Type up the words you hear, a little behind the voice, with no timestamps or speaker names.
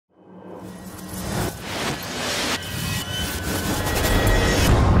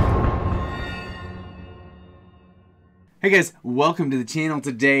Hey guys, welcome to the channel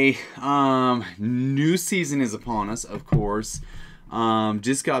today. New season is upon us, of course.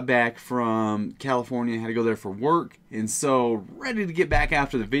 Just got back from California, had to go there for work, and so ready to get back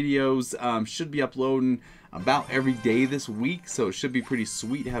after the videos. Should be uploading about every day this week, so it should be pretty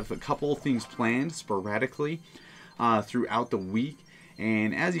sweet. Have a couple of things planned sporadically throughout the week.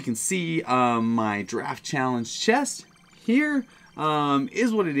 And as you can see, my draft challenge chest here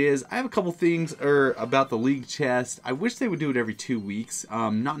is what it is. I have a couple things about the league chest. I wish they would do it every 2 weeks.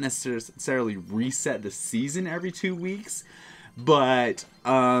 Not necessarily reset the season every 2 weeks, but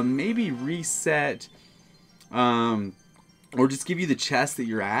maybe reset or just give you the chest that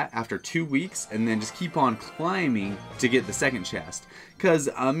you're at after 2 weeks and then just keep on climbing to get the second chest. Because,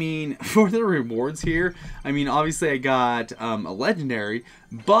 I mean, for the rewards here, I mean, obviously I got a legendary,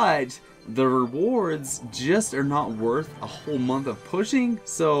 but the rewards just are not worth a whole month of pushing.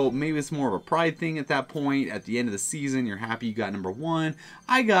 So maybe it's more of a pride thing at that point. At the end of the season, you're happy you got number 1.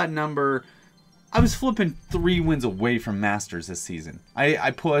 I was flipping 3 wins away from Masters this season. I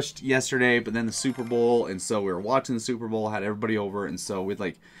pushed yesterday, but then the Super Bowl, and so we were watching the Super Bowl, had everybody over, and so we had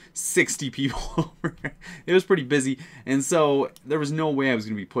like 60 people over. It was pretty busy, and so there was no way I was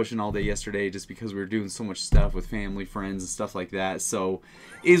going to be pushing all day yesterday just because we were doing so much stuff with family, friends, and stuff like that. So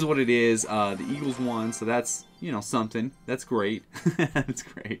is what it is. The Eagles won, so that's, you know, something. That's great. That's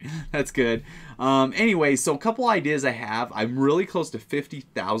great. That's good. Anyway, so a couple ideas I have. I'm really close to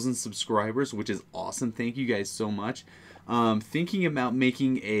 50,000 subscribers, which is awesome. Thank you guys so much. Thinking about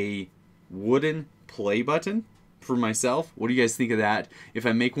making a wooden play button for myself. What do you guys think of that? If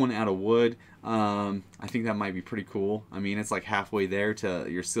I make one out of wood, I think that might be pretty cool. I mean, it's like halfway there to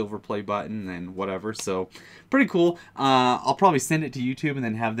your silver play button and whatever, so pretty cool. I'll probably send it to YouTube and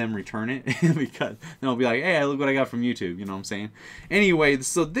then have them return it because then I'll be like, hey, look what I got from YouTube, you know what I'm saying? Anyway,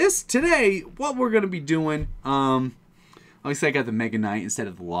 so today, what we're going to be doing, obviously I got the Mega Knight instead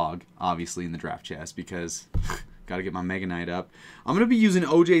of the log, obviously, in the draft chest because got to get my Mega Knight up. I'm going to be using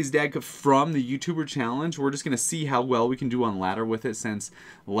OJ's deck from the YouTuber challenge. We're just going to see how well we can do on ladder with it, since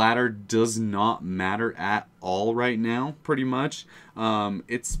ladder does not matter at all right now, pretty much.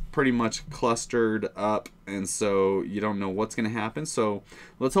 It's pretty much clustered up, and so you don't know what's going to happen. So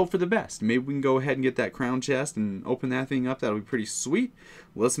let's hope for the best. Maybe we can go ahead and get that crown chest and open that thing up. That'll be pretty sweet.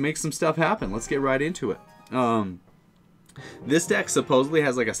 Let's make some stuff happen. Let's get right into it. This deck supposedly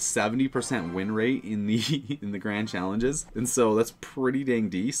has like a 70% win rate in the grand challenges, and so that's pretty dang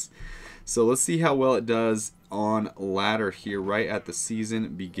decent. So let's see how well it does on ladder here right at the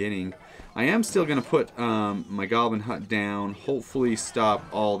season beginning. I am still going to put my Goblin Hut down, hopefully stop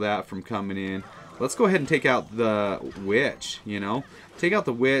all that from coming in. Let's go ahead and take out the Witch, you know. Take out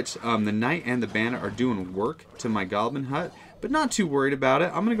the Witch. The Knight and the Bandit are doing work to my Goblin Hut, but not too worried about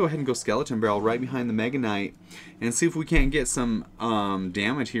it. I'm going to go ahead and go Skeleton Barrel right behind the Mega Knight and see if we can't get some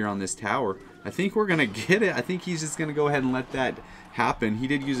damage here on this tower. I think we're going to get it. I think he's just going to go ahead and let that happen. He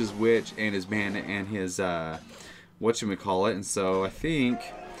did use his Witch and his Bandit and his whatchamacallit, and so I think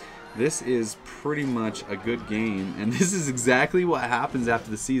this is pretty much a good game. And this is exactly what happens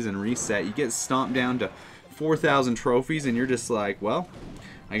after the season reset. You get stomped down to 4,000 trophies and you're just like, well,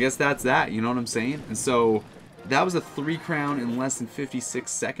 I guess that's that. You know what I'm saying? And so that was a 3 crown in less than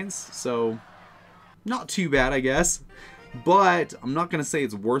 56 seconds, so not too bad, I guess. But I'm not going to say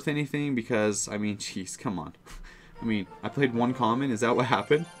it's worth anything because, I mean, jeez, come on. I mean, I played 1 common. Is that what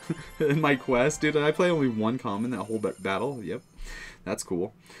happened in my quest? Dude, did I play only 1 common that whole battle? Yep. That's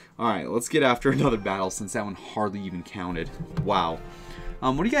cool. Alright, let's get after another battle since that one hardly even counted. Wow.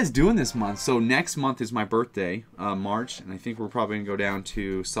 What are you guys doing this month? So next month is my birthday, March, and I think we're probably going to go down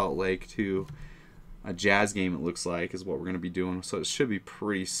to Salt Lake to a jazz game, it looks like, is what we're going to be doing. So it should be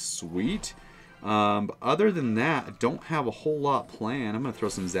pretty sweet. But other than that, I don't have a whole lot planned. I'm going to throw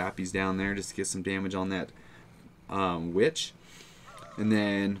some zappies down there just to get some damage on that Witch. And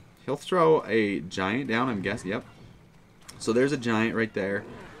then he'll throw a giant down, I'm guessing. Yep. So there's a giant right there.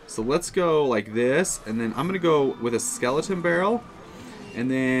 So let's go like this. And then I'm going to go with a Skeleton Barrel. And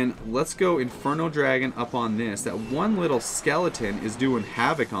then let's go Inferno Dragon up on this. That one little skeleton is doing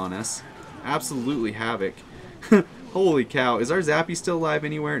havoc on us. Absolutely havoc. Holy cow. Is our Zappy still alive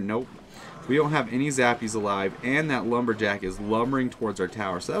anywhere? Nope. We don't have any Zappies alive. And that Lumberjack is lumbering towards our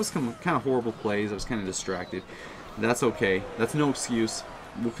tower. So that was kind of horrible plays. I was kind of distracted. That's okay. That's no excuse.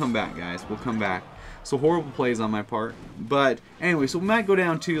 We'll come back, guys. We'll come back. So horrible plays on my part. But anyway, so we might go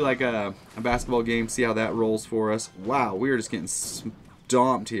down to like a basketball game, see how that rolls for us. Wow, we are just getting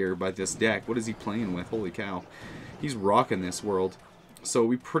stomped here by this deck. What is he playing with? Holy cow. He's rocking this world. So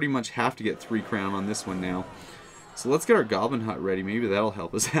we pretty much have to get 3 crown on this one now. So let's get our Goblin Hut ready. Maybe that'll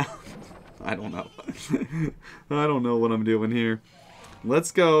help us out. I don't know. I don't know what I'm doing here.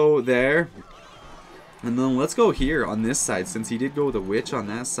 Let's go there. And then let's go here on this side. Since he did go with a witch on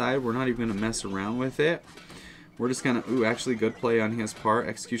that side, we're not even going to mess around with it. We're just going to... Ooh, actually good play on his part.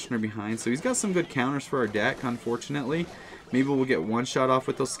 Executioner behind. So he's got some good counters for our deck, unfortunately. Maybe we'll get one shot off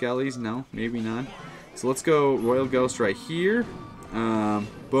with those skellies. No, maybe none. So let's go Royal Ghost right here.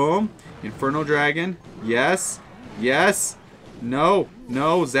 Boom. Inferno Dragon. Yes. Yes. No.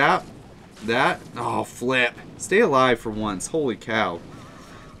 No. Zap. That. Oh, flip. Stay alive for once. Holy cow.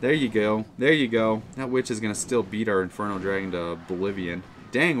 There you go. There you go. That witch is going to still beat our Inferno Dragon to oblivion.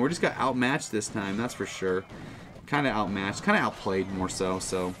 Dang, we're just got outmatched this time. That's for sure. Kind of outmatched. Kind of outplayed more so.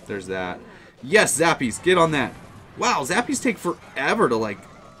 So, there's that. Yes, Zappies. Get on that. Wow, Zappies take forever to, like,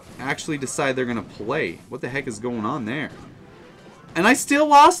 actually decide they're going to play. What the heck is going on there? And I still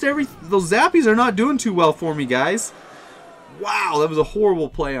lost those Zappies are not doing too well for me, guys. Wow, that was a horrible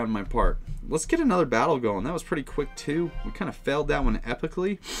play on my part. Let's get another battle going. That was pretty quick, too. We kind of failed that one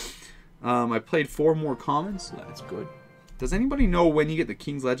epically. I played 4 more commons, so that's good. Does anybody know when you get the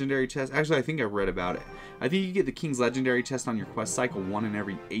King's Legendary chest? Actually, I think I read about it. I think you get the King's Legendary chest on your quest cycle 1 in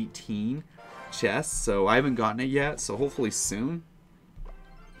every 18 chests. So I haven't gotten it yet, so hopefully soon.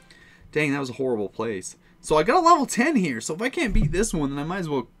 Dang, that was a horrible place. So I got a level 10 here, so if I can't beat this one, then I might as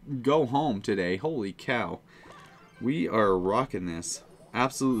well go home today. Holy cow. We are rocking this.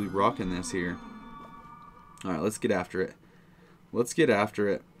 Absolutely rocking this here. Alright, let's get after it. Let's get after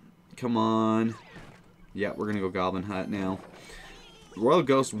it. Come on. Yeah, we're going to go Goblin Hut now. Royal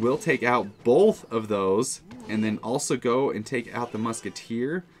Ghost will take out both of those, and then also go and take out the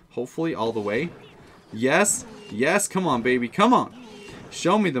Musketeer. Hopefully all the way. Yes. Yes, come on, baby. Come on.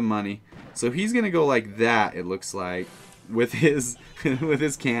 Show me the money. So he's going to go like that, it looks like, with his with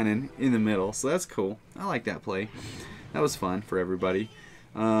his cannon in the middle. So that's cool. I like that play. That was fun for everybody.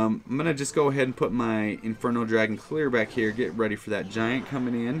 I'm going to just go ahead and put my Inferno Dragon clear back here. Get ready for that giant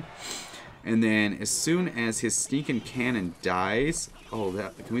coming in. And then as soon as his stinking cannon dies... Oh,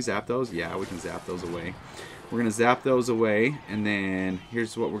 can we zap those? Yeah, we can zap those away. We're going to zap those away. And then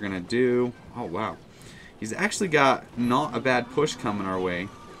here's what we're going to do. Oh, wow. He's actually got not a bad push coming our way.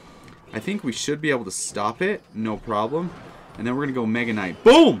 I think we should be able to stop it. No problem. And then we're going to go Mega Knight.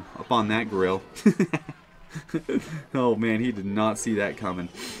 Boom! Up on that grill. Oh, man. He did not see that coming.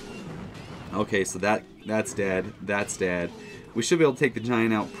 Okay, so that's dead. That's dead. We should be able to take the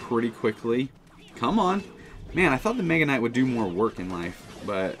giant out pretty quickly. Come on. Man, I thought the Mega Knight would do more work in life.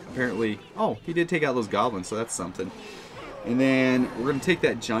 But apparently... Oh, he did take out those goblins, so that's something. And then we're going to take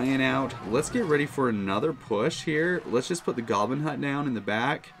that giant out. Let's get ready for another push here. Let's just put the Goblin Hut down in the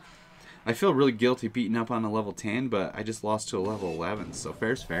back. I feel really guilty beating up on a level 10, but I just lost to a level 11, so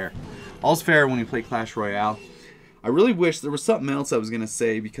fair's fair. All's fair when we play Clash Royale. I really wish, there was something else I was going to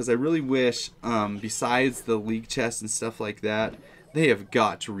say, because I really wish, besides the league chest and stuff like that, they have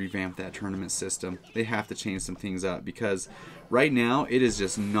got to revamp that tournament system. They have to change some things up, because right now, it is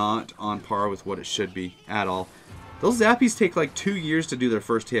just not on par with what it should be at all. Those Zappies take like 2 years to do their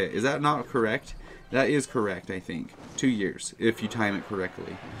first hit. Is that not correct? That is correct, I think. 2 years, if you time it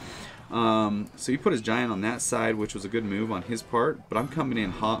correctly. So he put his giant on that side, which was a good move on his part, but I'm coming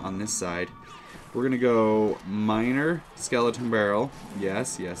in hot on this side. We're going to go Miner, Skeleton Barrel.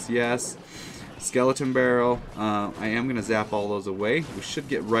 Yes, yes, yes. Skeleton Barrel. I am going to zap all those away. We should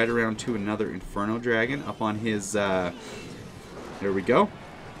get right around to another Inferno Dragon up on his... there we go.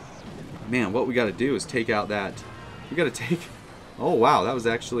 Man, what we got to do is take out that... We got to take... Oh, wow, that was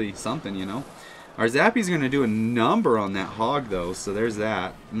actually something, you know. Our Zappy's going to do a number on that hog, though, so there's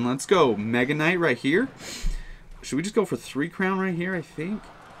that. And let's go Mega Knight right here. Should we just go for 3 crown right here, I think?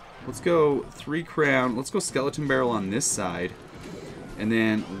 Let's go 3 crown. Let's go Skeleton Barrel on this side. And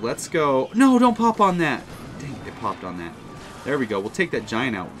then let's go... No, don't pop on that. Dang, it popped on that. There we go. We'll take that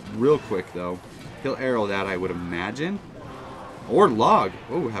giant out real quick, though. He'll arrow that, I would imagine. Or log.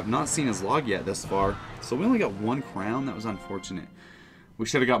 Oh, have not seen his log yet this far. So we only got 1 crown. That was unfortunate. We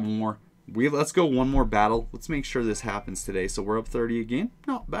should have got more. Let's go one more battle. Let's make sure this happens today. So we're up 30 again.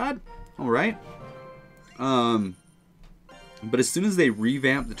 Not bad. All right. But as soon as they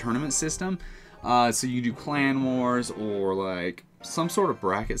revamp the tournament system, so you do clan wars or like some sort of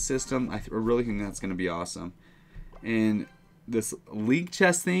bracket system, I really think that's going to be awesome. And this league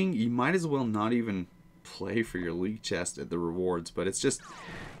chest thing, you might as well not even play for your league chest at the rewards. But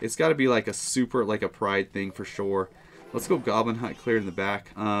it's got to be like a super, like a pride thing for sure. Let's go Goblin Hut clear in the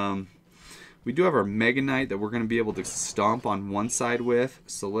back. We do have our Mega Knight that we're going to be able to stomp on one side with.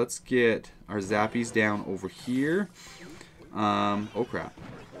 So let's get our Zappies down over here. Oh crap.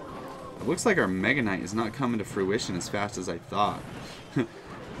 It looks like our Mega Knight is not coming to fruition as fast as I thought.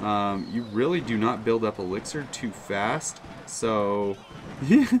 You really do not build up elixir too fast. So,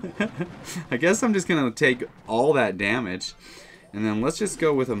 I guess I'm just going to take all that damage. And then let's just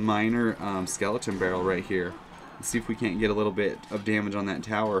go with a minor skeleton barrel right here. Let's see if we can't get a little bit of damage on that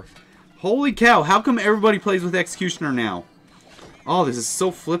tower. Holy cow, how come everybody plays with Executioner now? Oh, this is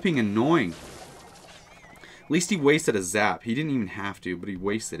so flipping annoying. At least he wasted a zap. He didn't even have to, but he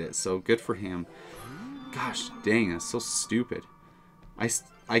wasted it. So good for him. Gosh dang, that's so stupid.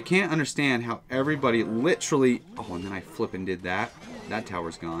 I can't understand how everybody literally... Oh, and then I flipping did that. That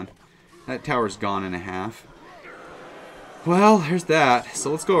tower's gone. That tower's gone in a half. Well, there's that.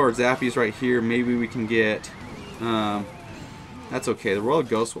 So let's go our zappies right here. Maybe we can get... that's okay. The Royal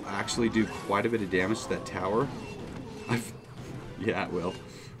Ghost will actually do quite a bit of damage to that tower. Yeah, it will.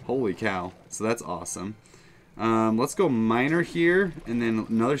 Holy cow. So that's awesome. Let's go Miner here, and then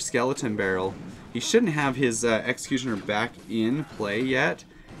another Skeleton Barrel. He shouldn't have his Executioner back in play yet,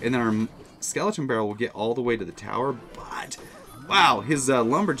 and then our Skeleton Barrel will get all the way to the tower, but... Wow, his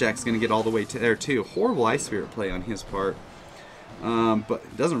Lumberjack's going to get all the way to there too. Horrible Ice Spirit play on his part. But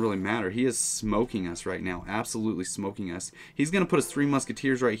it doesn't really matter. He is smoking us right now. Absolutely smoking us. He's going to put his 3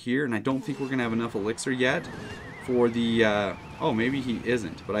 Musketeers right here, and I don't think we're going to have enough elixir yet for the... oh, maybe he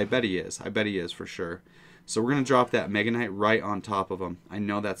isn't, but I bet he is. I bet he is for sure. So we're going to drop that Mega Knight right on top of him. I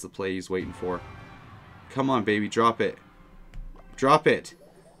know that's the play he's waiting for. Come on, baby. Drop it. Drop it.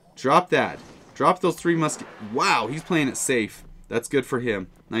 Drop that. Drop those 3 Musketeers. Wow, he's playing it safe. That's good for him.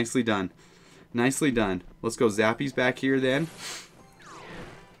 Nicely done. Nicely done. Let's go Zappies back here then.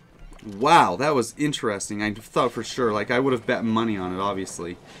 Wow, that was interesting. I thought for sure, like I would have bet money on it,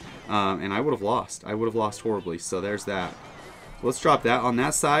 obviously. And I would have lost. I would have lost horribly. So there's that. Let's drop that on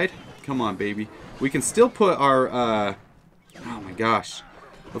that side. Come on, baby. We can still put our... oh my gosh.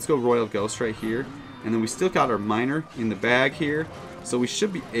 Let's go Royal Ghost right here. And then we still got our Miner in the bag here. So we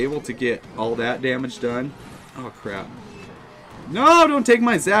should be able to get all that damage done. Oh, crap. No, don't take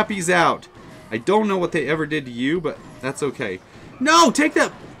my Zappies out. I don't know what they ever did to you, but that's okay. No, take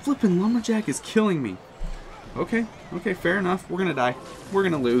that. Flippin' Lumberjack is killing me. Okay, okay, fair enough. We're gonna die. We're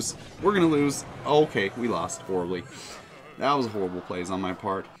gonna lose. We're gonna lose. Okay, we lost horribly. That was horrible plays on my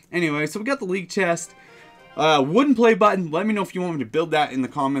part. Anyway, so we got the League chest. Wooden play button. Let me know if you want me to build that in the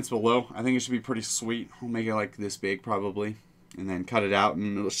comments below. I think it should be pretty sweet. I'll make it like this big probably. And then cut it out,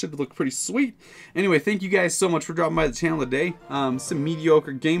 and it should look pretty sweet. Anyway, thank you guys so much for dropping by the channel today. Some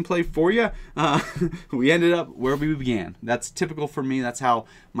mediocre gameplay for you. We ended up where we began. That's typical for me. That's how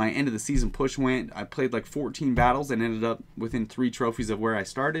my end of the season push went. I played like 14 battles and ended up within 3 trophies of where I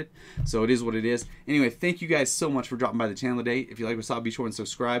started. So it is what it is. Anyway, thank you guys so much for dropping by the channel today. If you like what I saw, be sure and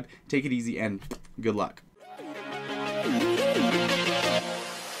subscribe. Take it easy, and good luck.